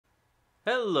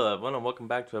Hello everyone and welcome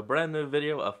back to a brand new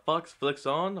video of Fox Flicks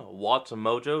on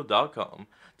WatchMojo.com.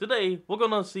 Today we're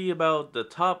gonna see about the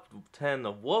top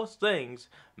 10 worst things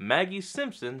Maggie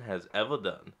Simpson has ever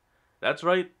done. That's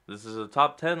right, this is a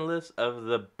top 10 list of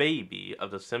the baby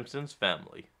of the Simpsons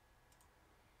family.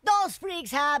 Those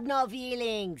freaks have no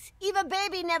feelings. Even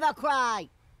baby never cry.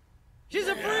 She's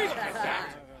a freak!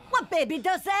 What baby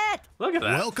does that? Look at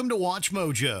that. Welcome to Watch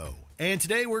Mojo. And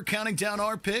today we're counting down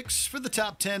our picks for the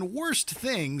top 10 worst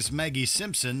things Maggie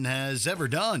Simpson has ever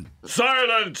done.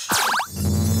 Silence!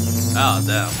 Oh,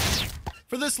 damn.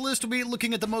 For this list, we'll be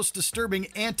looking at the most disturbing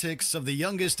antics of the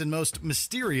youngest and most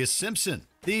mysterious Simpson.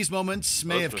 These moments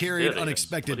may have carried mysterious?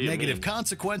 unexpected What do you negative mean?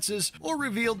 consequences or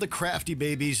revealed the crafty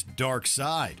baby's dark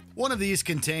side. One of these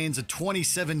contains a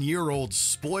 27-year-old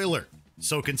spoiler.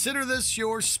 So consider this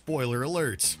your spoiler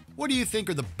alerts. What do you think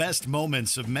are the best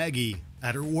moments of Maggie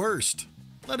at her worst?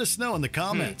 Let us know in the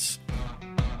comments.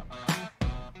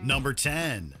 Number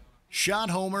 10. Shot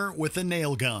Homer with a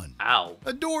nail gun. Ow.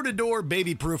 A door-to-door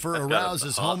baby proofer That's gotta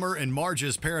arouses suck. Homer and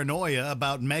Marge's paranoia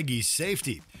about Maggie's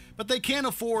safety, but they can't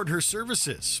afford her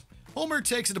services. Homer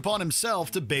takes it upon himself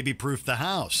to baby-proof the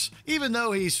house, even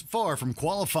though he's far from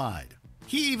qualified.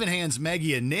 He even hands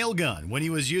Maggie a nail gun when he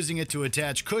was using it to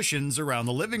attach cushions around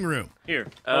the living room. Here,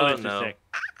 Oh, hold it no. a sec.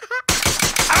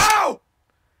 Ow!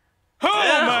 Oh,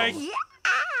 Ow. Mike!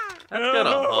 That's kinda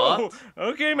hot.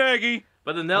 Okay, Maggie.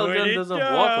 But the nail Put gun it doesn't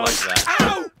down. walk like that.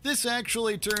 Ow! This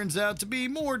actually turns out to be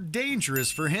more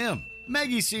dangerous for him.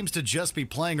 Maggie seems to just be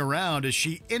playing around as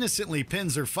she innocently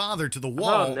pins her father to the Oh,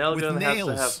 wall nail with gun nails.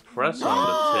 has to have press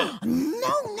on the tip.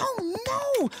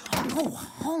 No. Oh,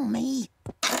 homie.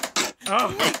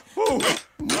 Oh.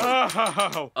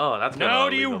 Oh. Oh, that's gonna Now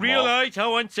do leave you a mark. realize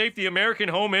how unsafe the American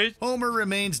home is? Homer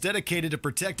remains dedicated to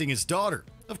protecting his daughter.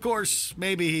 Of course,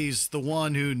 maybe he's the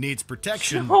one who needs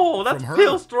protection Oh, that's from her.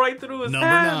 pierced right through his Number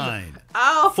hand. 9.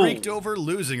 Ow! Freaked over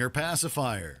losing her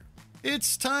pacifier.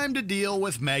 It's time to deal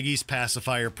with Maggie's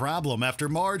pacifier problem after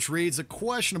Marge reads a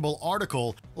questionable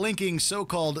article linking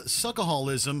so-called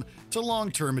suckaholism to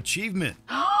long-term achievement.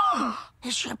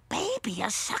 Is your baby a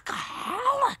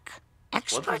suckaholic? does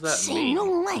Experts that see mean?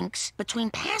 new links between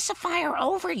pacifier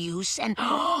overuse and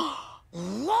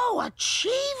low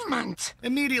achievement.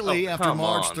 Immediately Oh, after come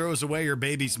Marge on. throws away her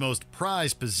baby's most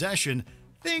prized possession,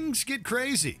 things get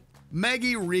crazy.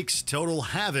 Maggie wreaks total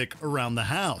havoc around the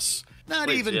house, not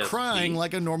Wait, even yes, crying Pete.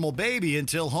 like a normal baby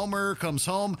until Homer comes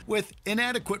home with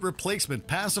inadequate replacement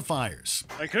pacifiers.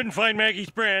 I couldn't find Maggie's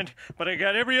brand, but I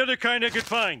got every other kind I could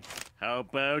find. How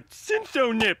about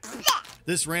Simpson Nip?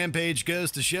 This rampage goes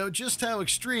to show just how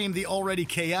extreme the already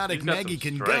chaotic She's got Maggie some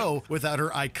can strength. go without her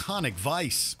iconic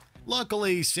vice.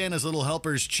 Luckily, Santa's Little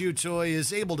Helper's chew toy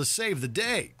is able to save the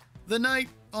day. The night,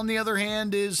 on the other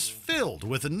hand, is filled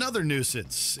with another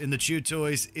nuisance in the chew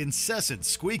toy's incessant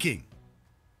squeaking.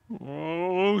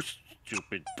 Oh,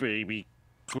 stupid baby.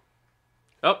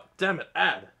 Oh, damn it,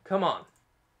 Ad. Come on.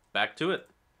 Back to it.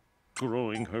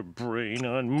 Growing her brain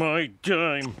on my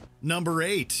dime. Number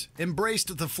 8.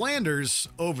 Embraced the Flanders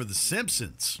over the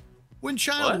Simpsons. When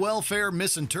child What? welfare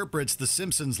misinterprets the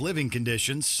Simpsons' living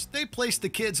conditions, they place the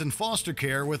kids in foster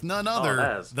care with none other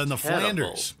that's than the terrible.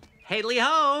 Flanders, Haley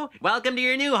ho! Welcome to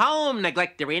your new home,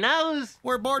 Neglectorinos!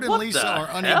 where Bart and What Lisa the are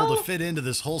unable hell? to fit into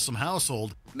this wholesome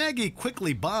household. Maggie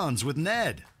quickly bonds with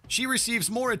Ned. She receives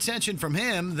more attention from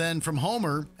him than from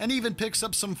Homer, and even picks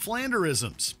up some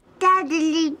Flanderisms.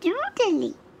 Daddly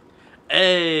doodly.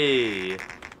 Hey.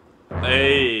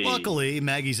 Hey. Luckily,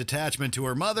 Maggie's attachment to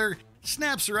her mother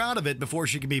snaps her out of it before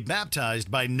she can be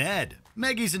baptized by Ned.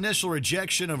 Maggie's initial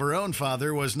rejection of her own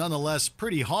father was nonetheless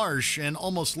pretty harsh and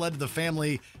almost led to the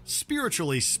family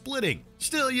spiritually splitting.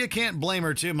 Still, you can't blame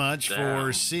her too much for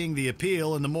Damn. seeing the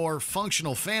appeal in the more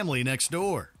functional family next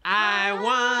door. I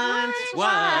once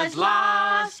was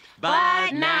lost,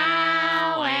 but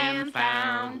now am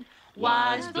found.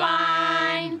 Was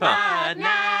blind, but now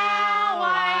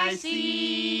I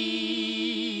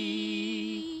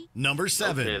see. Number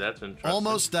 7. Okay, that's interesting.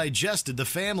 Almost digested the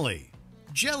family.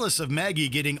 Jealous of Maggie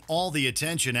getting all the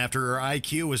attention after her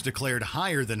IQ was declared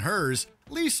higher than hers,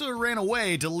 Lisa ran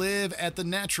away to live at the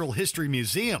Natural History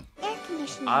Museum. Air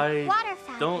conditioning, I water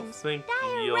don't fountains, think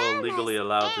dioramas, you're legally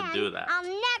allowed to and do that. I'll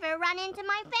never run into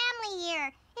my family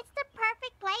here. It's the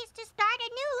perfect place to start a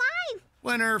new life.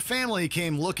 When her family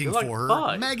came looking You're like for her,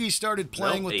 5. Maggie started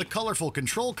playing No, with the 8. colorful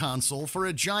control console for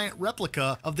a giant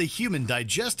replica of the human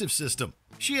digestive system.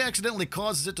 She accidentally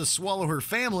causes it to swallow her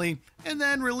family and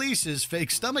then releases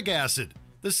fake stomach acid.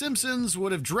 The Simpsons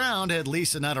would have drowned had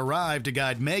Lisa not arrived to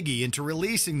guide Maggie into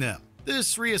releasing them.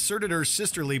 This reasserted her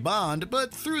sisterly bond,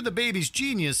 but threw the baby's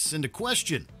genius into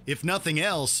question. If nothing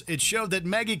else, it showed that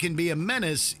Maggie can be a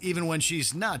menace even when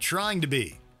she's not trying to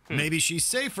be. Maybe she's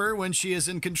safer when she is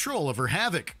in control of her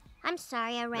havoc. I'm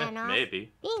sorry I ran off.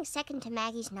 Maybe. Being second to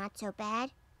Maggie's not so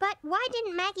bad. But why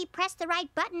didn't Maggie press the right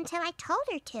button till I told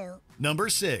her to? Number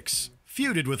 6.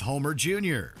 Feuded with Homer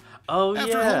Jr. Oh,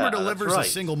 After yeah, Homer delivers that's right. a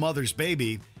single mother's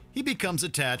baby, he becomes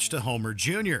attached to Homer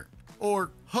Jr.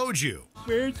 or Hoju.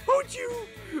 Where's Hoju?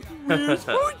 Where's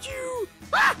Hoju?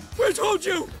 Ah! Where's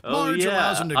Hoju? Oh, Marge yeah,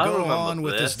 allows him to I go remember on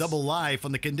with his this. double life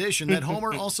on the condition that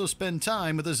Homer also spend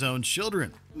time with his own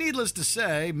children. Needless to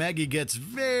say, Maggie gets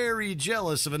very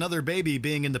jealous of another baby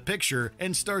being in the picture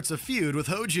and starts a feud with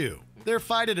Hoju. Their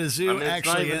fight at a zoo I mean, it's not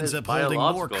actually even ends his up holding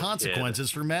more biological consequences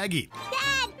for Maggie.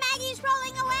 Dad, Maggie's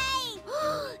rolling away!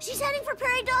 She's heading for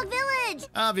Prairie Dog Village!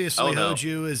 Obviously, Oh, no.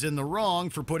 Hoju is in the wrong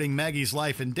for putting Maggie's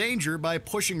life in danger by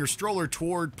pushing her stroller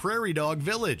toward Prairie Dog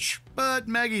Village. But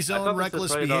Maggie's I thought own this said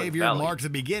reckless Prairie Dog behavior Valley. marked the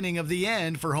beginning of the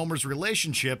end for Homer's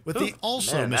relationship with the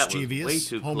also man, that was way mischievous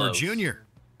too Homer close. Jr.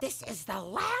 This is the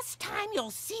last time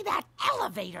you'll see that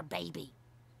elevator baby.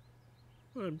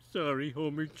 I'm sorry,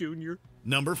 Homer Jr.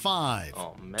 Number 5.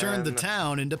 Oh, man. Turn the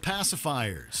town into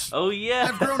pacifiers. Oh, yeah.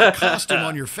 Have grown a costume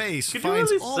on your face Could you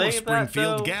finds really all say of that,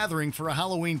 Springfield though? gathering for a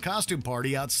Halloween costume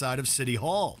party outside of City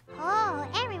Hall. Oh,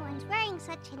 everyone's wearing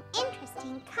such an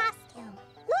interesting costume.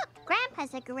 Look,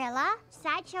 Grandpa's a gorilla.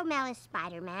 Sideshow Mel is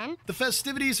Spider-Man. The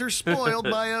festivities are spoiled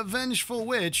by a vengeful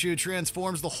witch who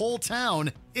transforms the whole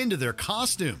town into their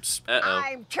costumes. Uh-oh.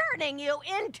 I'm turning you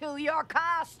into your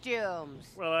costumes.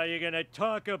 Well, are you gonna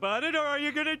talk about it or are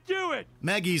you gonna do it?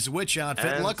 Maggie's witch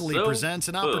outfit And luckily so, presents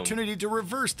an boom. opportunity to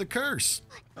reverse the curse.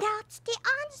 That's the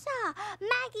answer.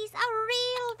 Maggie's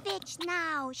a real witch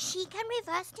now. She can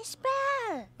reverse the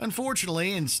spell.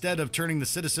 Unfortunately, instead of turning the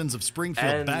citizens of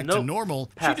Springfield And back to nope, normal,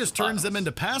 she just turns them pacifyers.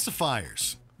 into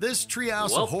pacifiers. This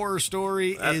treehouse Well, of horror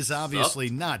story that is obviously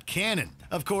sucked. not canon.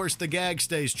 Of course, the gag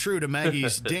stays true to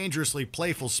Maggie's dangerously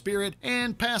playful spirit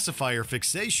and pacifier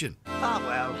fixation. Oh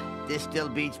well, this still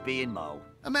beats being Mo.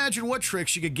 Imagine what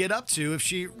tricks she could get up to if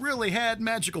she really had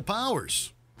magical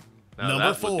powers. Now,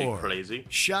 Number that would be 4. crazy.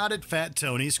 Shot at Fat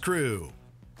Tony's crew.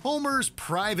 Homer's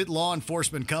private law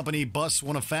enforcement company busts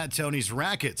one of Fat Tony's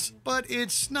rackets, but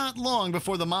it's not long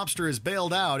before the mobster is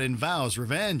bailed out and vows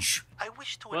revenge. I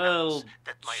wish to Well, announce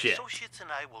that my shit. associates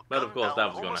and I will But gun of course down that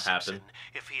was Homer gonna happen. Simpson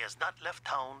if he has not left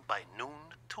town by noon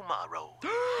tomorrow.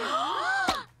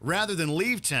 Rather than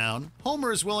leave town,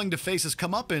 Homer is willing to face his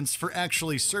comeuppance for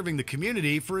actually serving the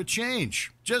community for a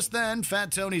change. Just then,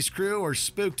 Fat Tony's crew are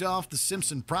spooked off the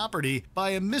Simpson property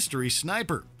by a mystery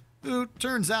sniper, who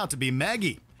turns out to be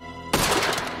Maggie.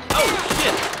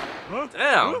 Oh, shit.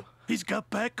 Damn. He's got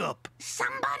backup.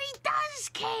 Somebody does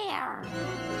care.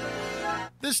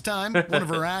 This time, one of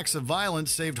her acts of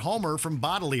violence saved Homer from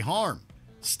bodily harm.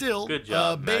 Still, Good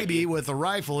job, a baby Maggie. with a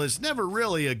rifle is never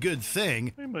really a good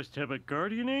thing. I must have a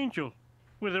guardian angel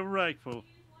with a rifle.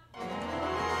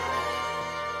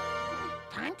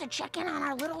 Time to check in on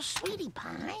our little sweetie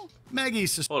pie.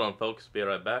 Maggie's Hold on, folks. Be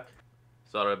right back.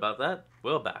 Sorry about that.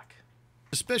 We're back.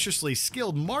 suspiciously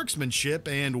skilled marksmanship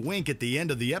and wink at the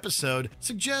end of the episode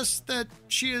suggests that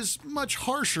she is much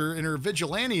harsher in her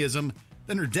vigilantism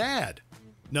than her dad.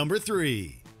 Number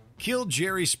 3. Killed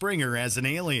Jerry Springer as an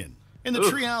alien. In the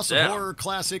Oof, treehouse damn. of horror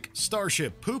classic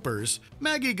Starship Poopers,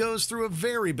 Maggie goes through a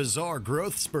very bizarre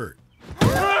growth spurt.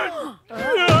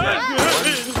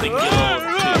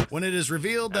 When it is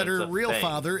revealed that That's her a real thing.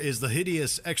 father is the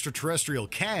hideous extraterrestrial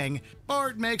Kang,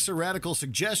 Bart makes a radical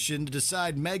suggestion to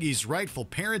decide Maggie's rightful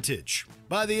parentage.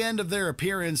 By the end of their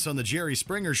appearance on the Jerry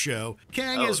Springer Show,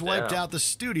 Kang Oh, has wiped damn. out the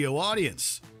studio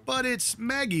audience. But it's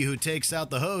Maggie who takes out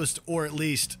the host, or at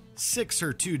least sicks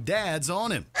her two dads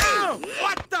on him.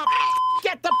 What the?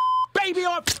 Get the baby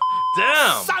off!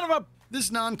 Damn! Son of a! This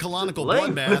non-canonical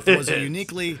Lame. bloodbath was a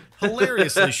uniquely,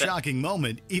 hilariously shocking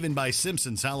moment, even by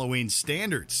Simpsons Halloween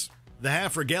standards. The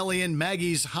half-regalian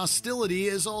Maggie's hostility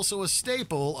is also a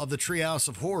staple of the Treehouse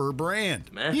of Horror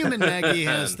brand. Man. Human Maggie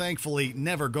has thankfully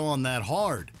never gone that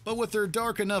hard, but with her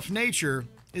dark enough nature,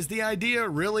 is the idea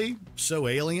really so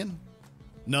alien?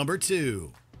 Number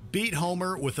 2. Beat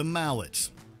Homer with a mallet.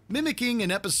 Mimicking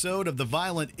an episode of the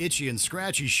violent Itchy and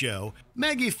Scratchy show,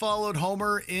 Maggie followed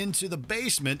Homer into the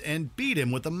basement and beat him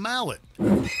with a mallet.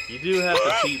 You do have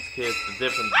to teach kids the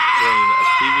difference between a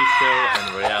TV show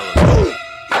and reality.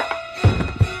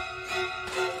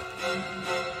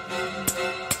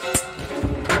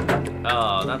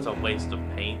 Oh, that's a waste of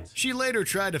paint. She later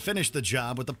tried to finish the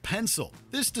job with a pencil.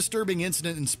 This disturbing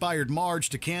incident inspired Marge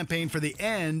to campaign for the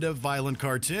end of violent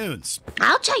cartoons.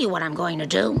 I'll tell you what I'm going to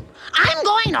do. I'm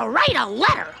going to write a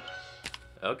letter.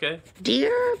 Okay.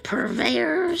 Dear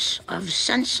purveyors of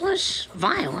senseless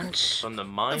violence. From the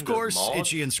mind Of course, Marge?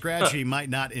 Itchy and Scratchy might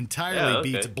not entirely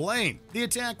be okay. to blame. The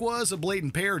attack was a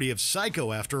blatant parody of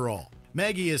Psycho after all.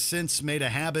 Maggie has since made a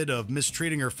habit of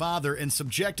mistreating her father and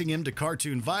subjecting him to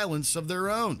cartoon violence of their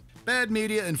own. Bad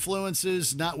media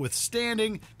influences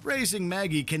notwithstanding, raising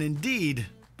Maggie can indeed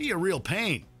be a real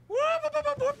pain.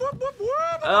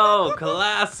 Oh,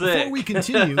 classic! Before we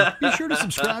continue, be sure to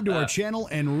subscribe to our channel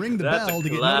and ring the That's bell a to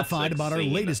get classic notified about our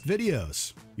scene. latest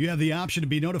videos. You have the option to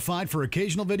be notified for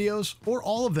occasional videos or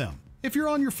all of them. If you're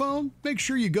on your phone, make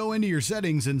sure you go into your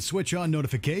settings and switch on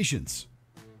notifications.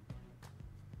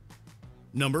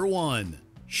 Number 1.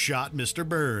 Shot Mr.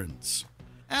 Burns.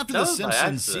 After That The was by Simpsons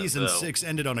accident, Season though. 6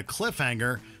 ended on a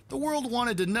cliffhanger, the world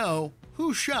wanted to know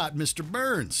who shot Mr.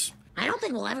 Burns. I don't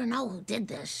think we'll ever know who did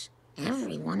this.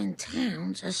 Everyone in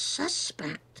town's a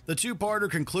suspect. The two-parter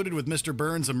concluded with Mr.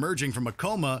 Burns emerging from a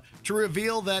coma to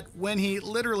reveal that when he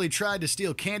literally tried to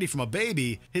steal candy from a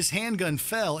baby, his handgun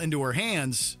fell into her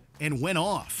hands and went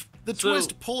off. The So,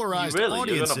 twist polarized you're gonna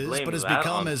audiences, blame but has that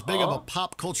become on as big of a her?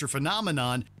 pop culture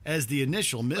phenomenon as the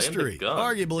initial mystery. gun.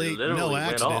 Arguably, It literally no went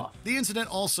accident. off. The incident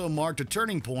also marked a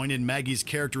turning point in Maggie's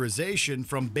characterization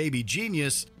from baby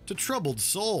genius to troubled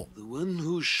soul. The one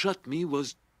who shot me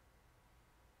was...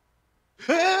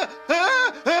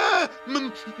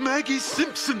 Maggie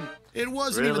Simpson! It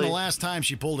wasn't even Really? the last time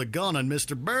she pulled a gun on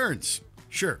Mr. Burns.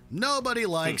 Sure, nobody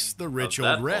likes the rich How's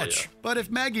that old for wretch. ya? But if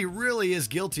Maggie really is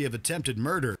guilty of attempted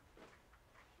murder,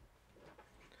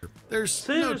 there's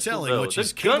no Seriously, telling though, what the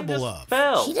she's gun capable just of.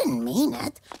 fell. She didn't mean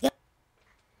it.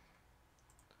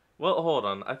 Well, hold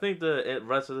on. I think the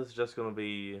rest of this is just gonna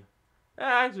be...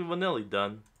 actually, we're nearly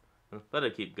done. Better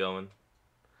keep going.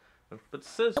 But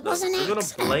sis, It was an you're gonna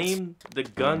accident. blame the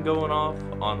gun going off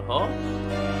on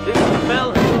her? It fell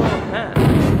into her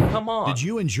hand. Come on. Did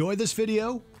you enjoy this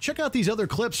video? Check out these other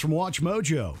clips from Watch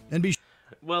Mojo and be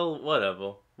Well,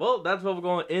 whatever. Well, that's where we're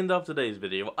going to end off today's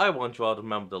video. I want you all to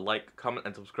remember to like, comment,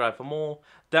 and subscribe for more.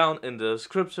 Down in the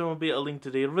description will be a link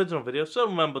to the original video, so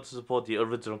remember to support the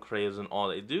original creators and all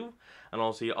they do. And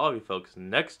I'll see all you folks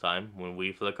next time when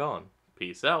we flick on.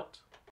 Peace out.